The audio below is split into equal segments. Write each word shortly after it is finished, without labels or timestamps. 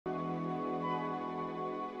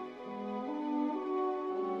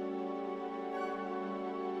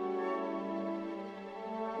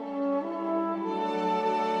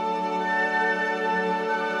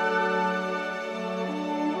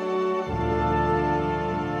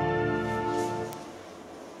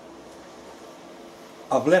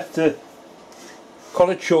I've left the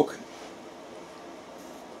Colette chuck.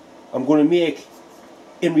 I'm going to make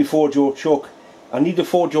in my 4-jaw chuck. I need the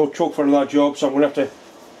 4-jaw chuck for another job, so I'm going to have to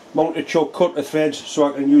mount the chuck, cut the threads so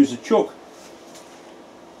I can use the chuck.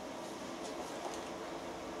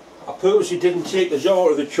 I purposely didn't take the jaw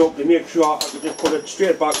out of the chuck to make sure I could just put it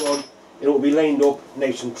straight back on and it will be lined up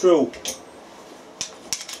nice and true.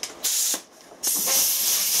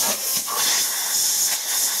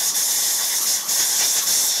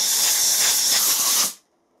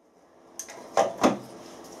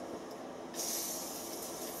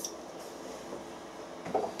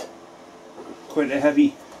 Quite a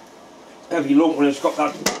heavy lump when it's got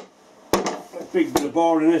that big bit of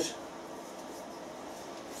bar in it.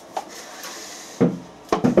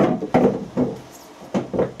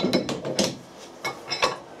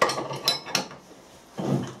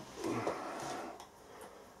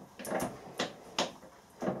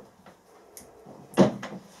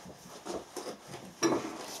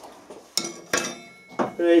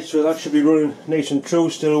 Right, so that should be running nice and true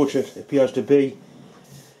still, which it appears to be.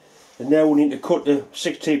 And now we need to cut the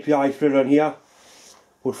 6 TPI thread on here,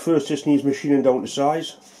 but first this needs machining down to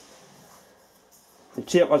size. The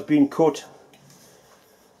taper has been cut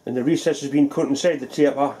and the recess has been cut inside the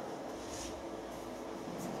taper.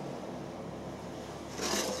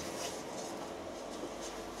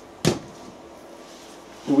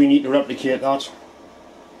 We need to replicate that,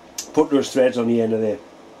 put those threads on the end of there.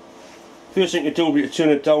 First thing to do will be to turn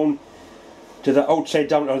it down to the outside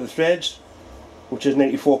diameter of the threads, which is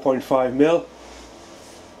 94.5mm.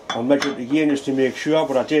 I'll measure it again just to make sure,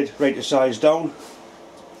 but I did write the size down.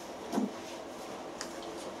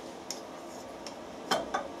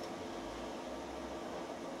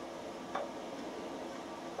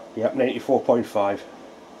 Yep, 94.5.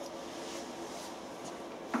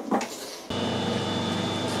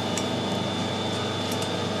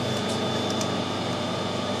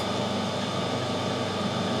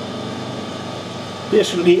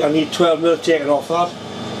 Basically I need 12mm taken off that.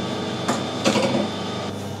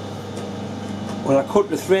 When I cut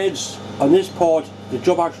the threads on this part, the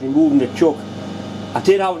job actually moving the chuck, I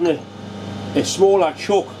did have a smaller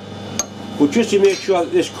chuck, but just to make sure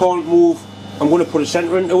that this can't move, I'm going to put a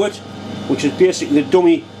centre into it, which is basically the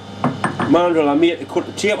dummy mandrel I made to cut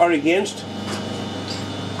the taper against.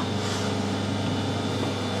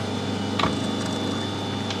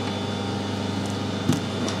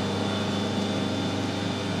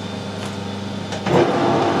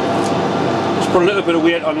 Put a little bit of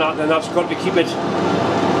weight on that, and that's got to keep it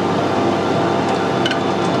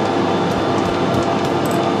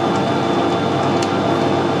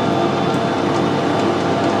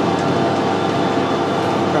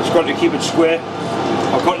square.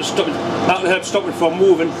 I've got to stop it, that'll help stop it from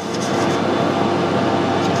moving.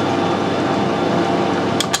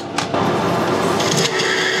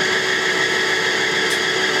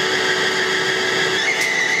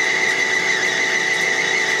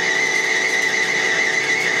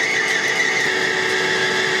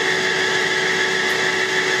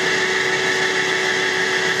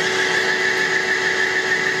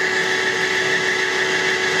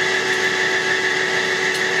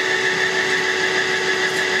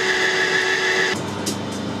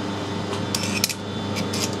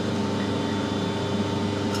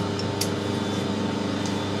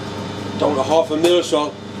 Down to 1/2mm, so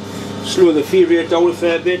I'll slow the feed rate down a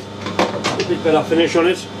fair bit, a bit better finish on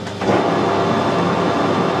it.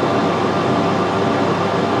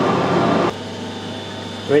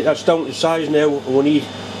 Right, that's down to size now, and we need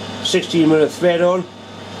 16mm thread on,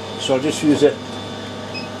 so I'll just use the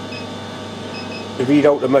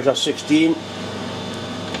readout to measure 16.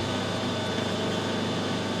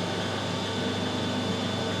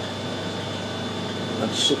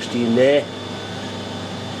 That's 16 there.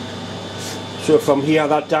 So from here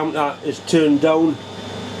that diameter is turned down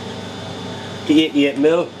to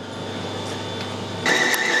 88mm.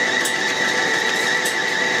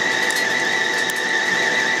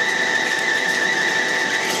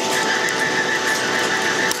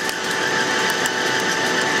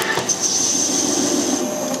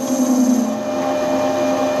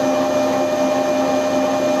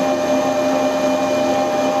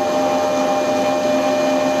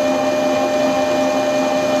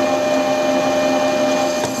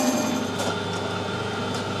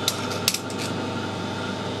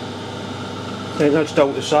 And that's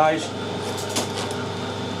down to size.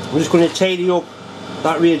 I'm just going to tidy up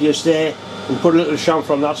that radius there and put a little chamfer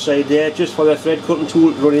on that side there, just for the thread cutting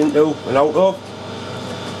tool to run into and out of.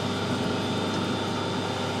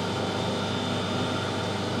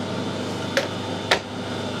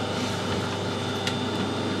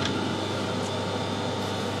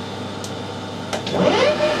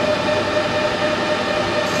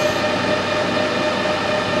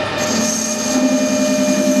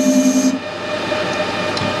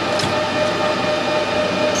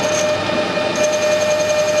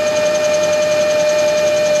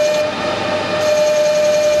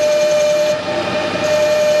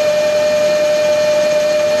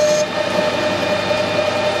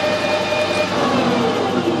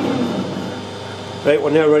 Right,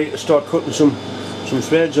 we're now ready to start cutting some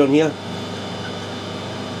threads on here.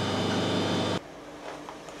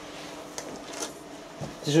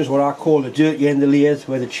 This is what I call the dirty end of the lathe,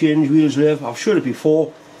 where the change wheels live. I've showed it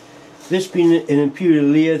before. This being an imperial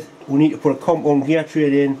lathe, we need to put a compound gear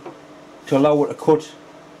tray in to allow it to cut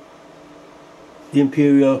the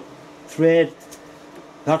imperial thread.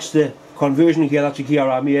 That's the conversion gear, that's a gear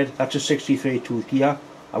I made, that's a 63 tooth gear.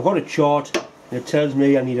 I've got a chart and it tells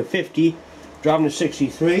me I need a 50, driving a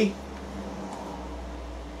 63,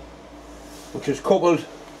 which is coupled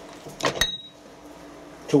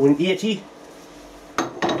to an 80.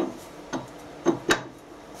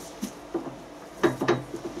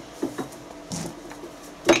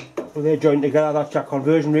 So they're joined together, that's your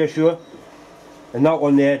conversion ratio, and that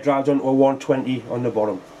one there drives onto a 120 on the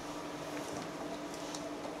bottom.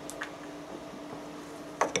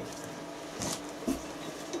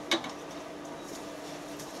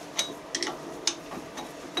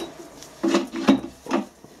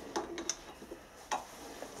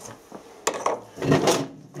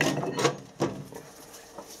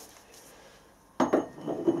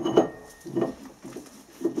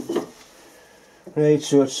 Right,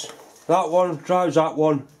 so it's that one drives that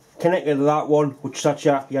one, connected to that one, which that's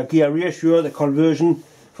your gear ratio, the conversion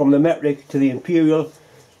from the metric to the imperial,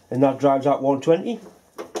 and that drives that 120.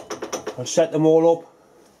 I'll set them all up,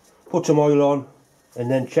 put some oil on,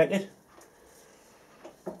 and then check it.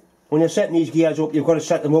 When you're setting these gears up, you've got to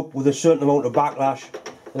set them up with a certain amount of backlash,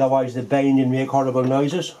 otherwise they bend and make horrible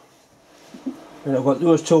noises. And I've got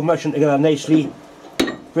those two meshing together nicely.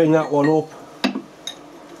 Bring that one up.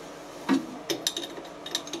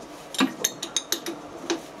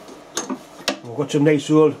 I've got some nice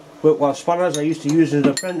old workwell spanners I used to use as an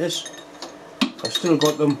apprentice. I've still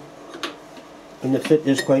got them and they fit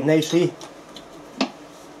this quite nicely.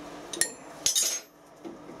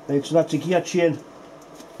 Right, so that's a gear chain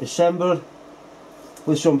assembled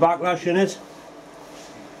with some backlash in it.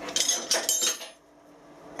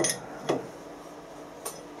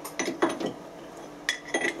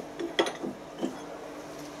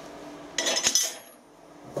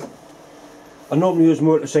 I normally use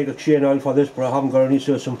motorcycle chain oil for this, but I haven't got any,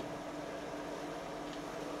 so some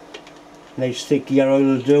nice thick gear oil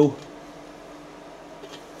will do.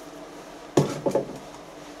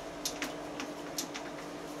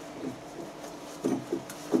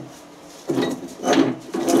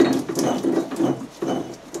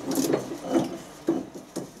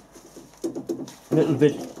 A little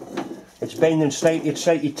bit, it's bending slightly, it's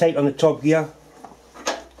slightly tight on the top gear.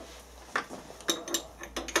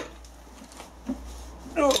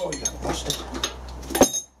 Oh, you bastard.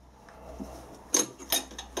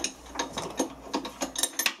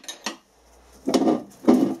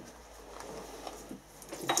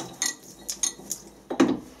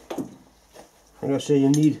 Like I say, you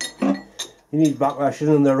need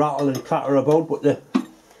backlashing and the rattle and clatter about, but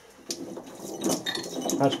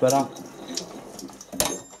that's better.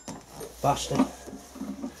 Bastard.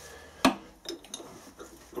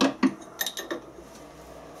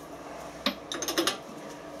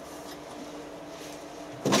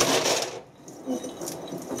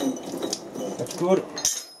 That's good.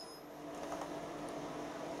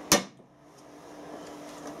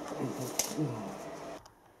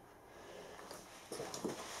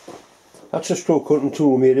 That's a stroke cutting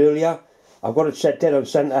tool we made earlier. I've got it set dead on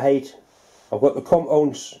centre height. I've got the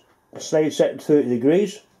compound slide set at 30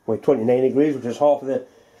 degrees, well 29 degrees, which is half of the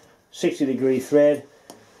 60 degree thread.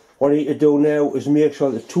 What I need to do now is make sure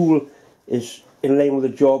the tool is in line with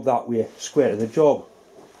the job that way, square to the job.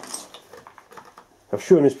 I've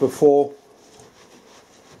shown this before.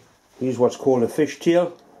 Use what's called a fish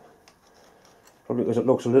tail, probably because it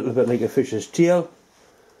looks a little bit like a fish's tail.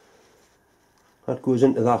 That goes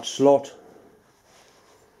into that slot.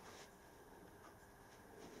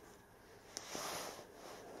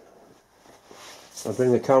 I'll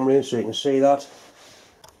bring the camera in so you can see that.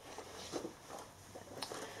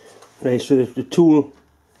 Right, so the tool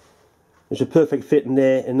is a perfect fit in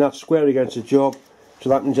there, and that's square against the job, so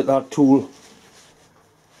that means that tool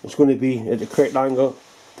is going to be at the correct angle,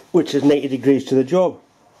 which is 90 degrees to the job.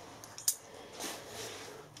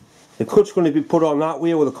 The cut's going to be put on that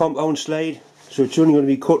way with a compound slide, so it's only going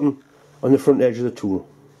to be cutting on the front edge of the tool.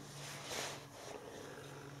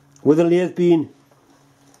 With the lathe being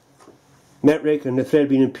metric and the thread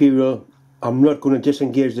being imperial, I'm not going to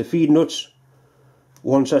disengage the feed nuts.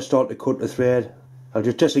 Once I start to cut the thread, I'll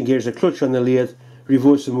just disengage the clutch on the lathe,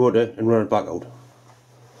 reverse the motor and run it back out.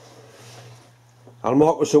 I'll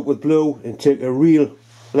mark this up with blue and take a real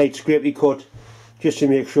light scrapey cut just to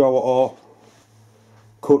make sure we are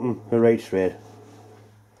cutting the right thread.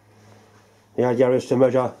 The idea is to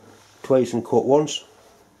measure twice and cut once.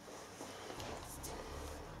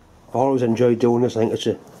 I've always enjoyed doing this. I think it's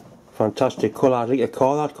a fantastic colour. I'd like a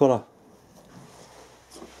car that colour.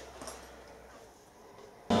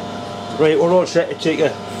 Right, we're all set to take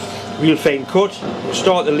a real fine cut. We'll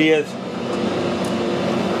start the lathe.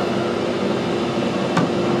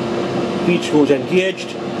 Each goes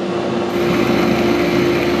engaged.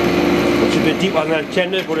 It's a bit deeper than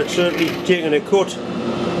intended, but it's certainly taking a cut.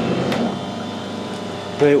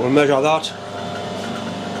 Right, we'll measure that.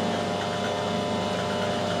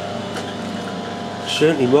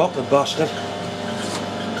 Certainly marked the bastard.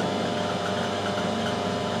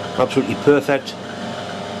 Absolutely perfect.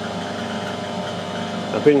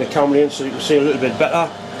 I'll bring the camera in so you can see a little bit better.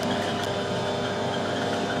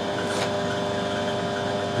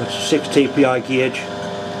 It's 6 TPI gauge,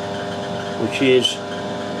 which is,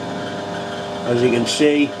 as you can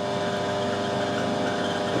see,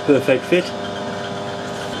 a perfect fit.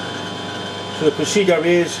 So the procedure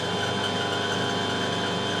is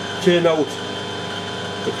turn out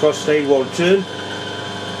the cross side one turn,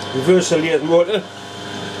 reverse the lathe motor,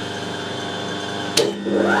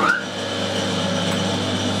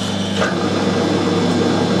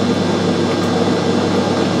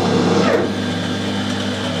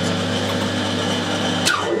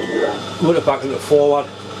 motor back into forward,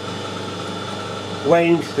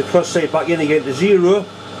 wind the cross side back in again to 0,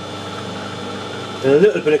 and a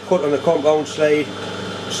little bit of cut on the compound slide,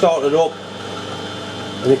 start it up,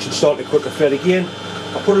 and it should start to cut the thread again.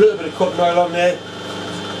 I put a little bit of cutting oil on there.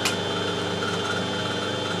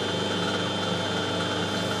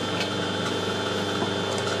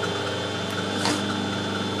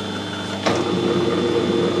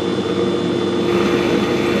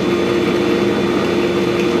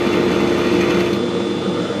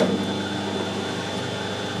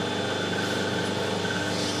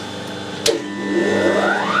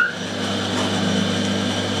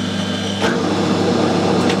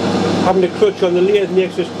 Having the clutch on the lathe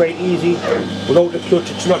makes this quite easy. Without the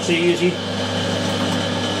clutch it's not so easy.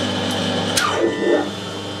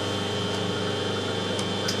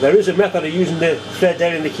 There is a method of using the thread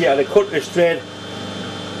there indicator to cut this thread,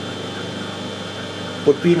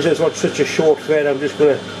 but being as it's not such a short thread, I'm just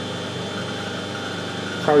going to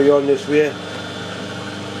carry on this way.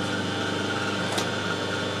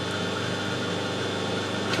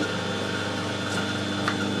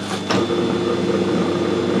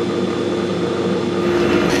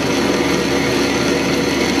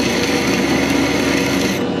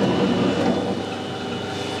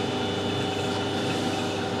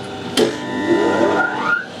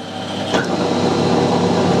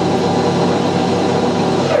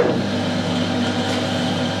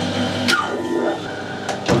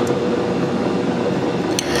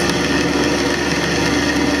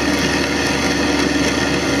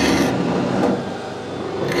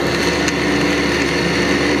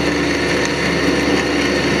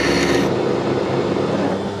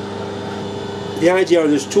 The idea of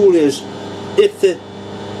this tool is, if the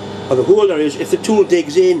holder is, if the tool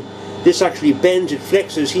digs in, this actually bends, it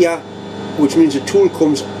flexes here, which means the tool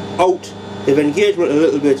comes out of engagement a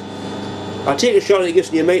little bit. I'll take a shot at this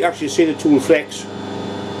and you might actually see the tool flex.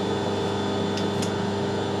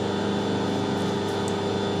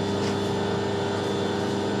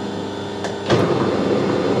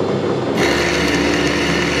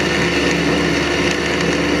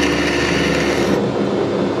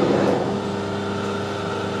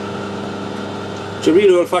 It's a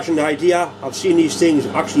really old-fashioned idea. I've seen these things,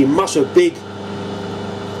 actually massive big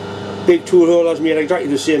tool holders made exactly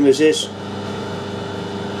the same as this.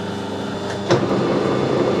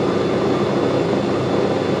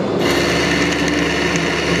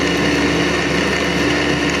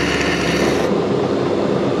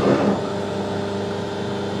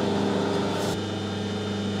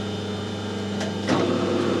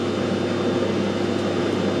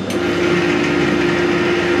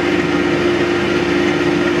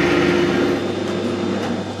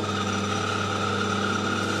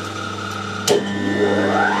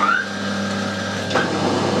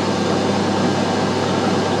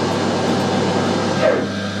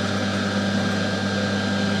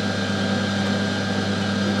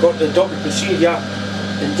 Got the double procedure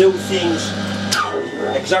and do things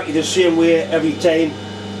exactly the same way every time.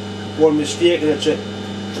 One mistake and it's a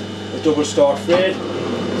double start thread.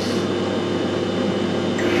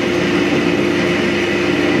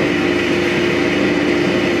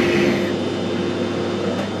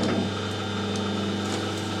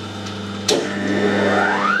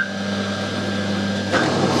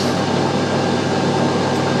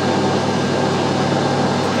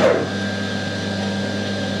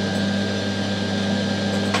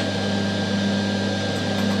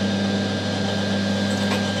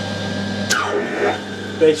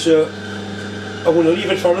 Right, so I'm going to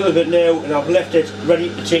leave it for a little bit now, and I've left it ready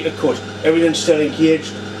to take a cut. Everything's still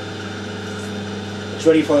engaged. It's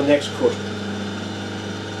ready for the next cut.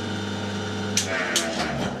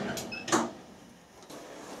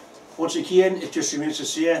 Once again, it just remains to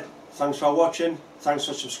say thanks for watching, thanks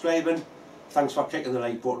for subscribing, thanks for clicking the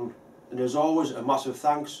like button, and as always a massive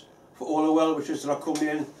thanks for all the well wishes that are coming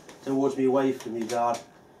in towards my wife and my dad.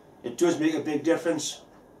 It does make a big difference.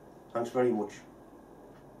 Thanks very much.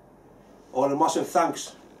 Oh, and a massive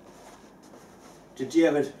thanks to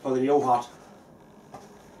David for the new hat.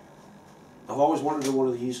 I've always wanted one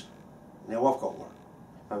of these, now I've got one.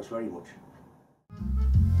 Thanks very much.